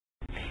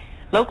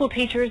Local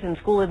teachers and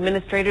school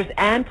administrators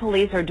and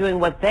police are doing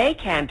what they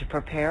can to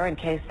prepare in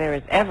case there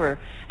is ever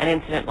an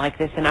incident like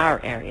this in our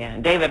area.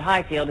 And David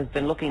Highfield has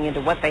been looking into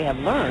what they have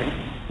learned.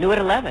 New at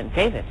 11.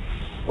 David.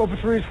 Well,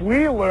 Patrice,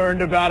 we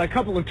learned about a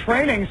couple of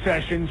training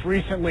sessions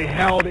recently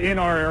held in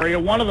our area,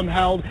 one of them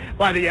held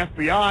by the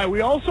FBI.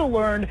 We also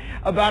learned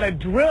about a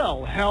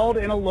drill held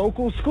in a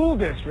local school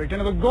district.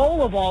 And the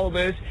goal of all of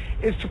this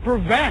is to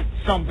prevent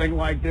something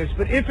like this.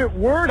 But if it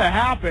were to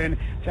happen,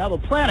 to have a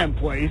plan in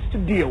place to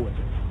deal with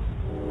it.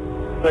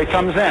 So he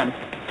comes in.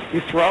 You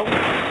throw,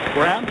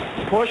 grab,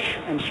 push,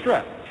 and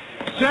strip.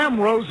 Sam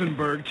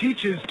Rosenberg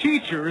teaches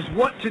teachers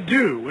what to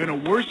do in a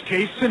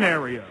worst-case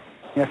scenario.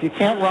 If you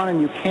can't run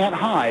and you can't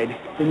hide,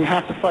 then you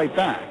have to fight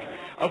back.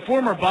 A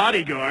former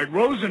bodyguard,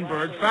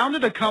 Rosenberg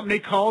founded a company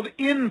called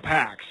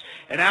Impacts,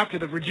 and after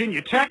the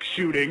Virginia Tech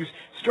shootings,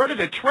 started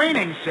a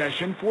training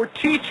session for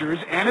teachers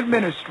and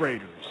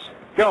administrators.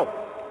 Go.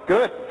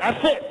 Good.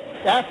 That's it.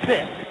 That's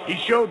it. He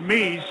showed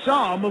me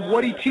some of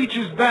what he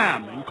teaches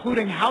them,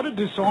 including how to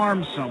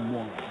disarm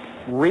someone.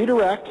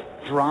 Redirect,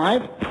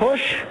 drive,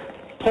 push,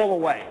 pull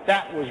away.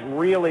 That was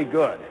really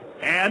good.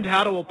 And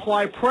how to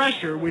apply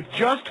pressure with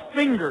just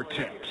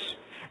fingertips.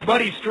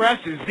 But he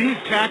stresses these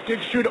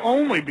tactics should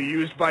only be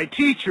used by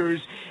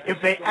teachers if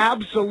they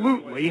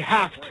absolutely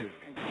have to.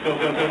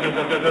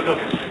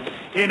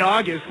 In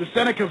August, the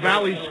Seneca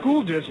Valley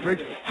School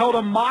District held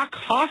a mock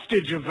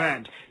hostage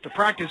event to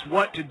practice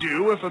what to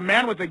do if a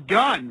man with a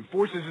gun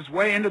forces his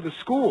way into the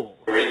school.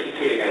 We're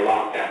instituting a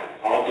lockdown.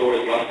 All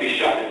doors must be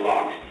shut and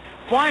locked.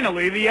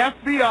 Finally, the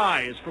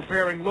FBI is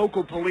preparing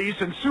local police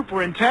and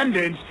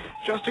superintendents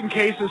just in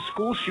case a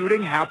school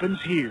shooting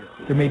happens here.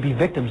 There may be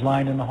victims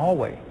lying in the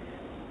hallway.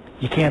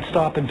 You can't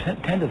stop and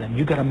tend to them.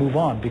 You've got to move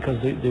on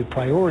because the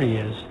priority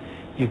is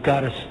you've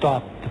got to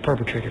stop the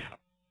perpetrator.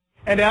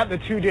 And at the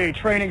two-day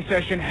training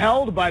session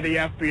held by the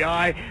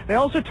FBI, they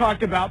also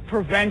talked about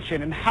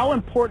prevention and how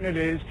important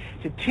it is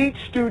to teach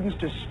students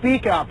to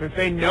speak up if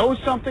they know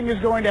something is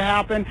going to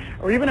happen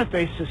or even if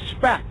they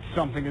suspect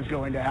something is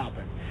going to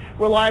happen.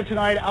 We're live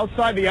tonight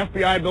outside the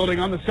FBI building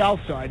on the south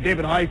side.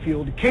 David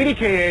Highfield,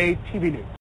 KDKA-TV News.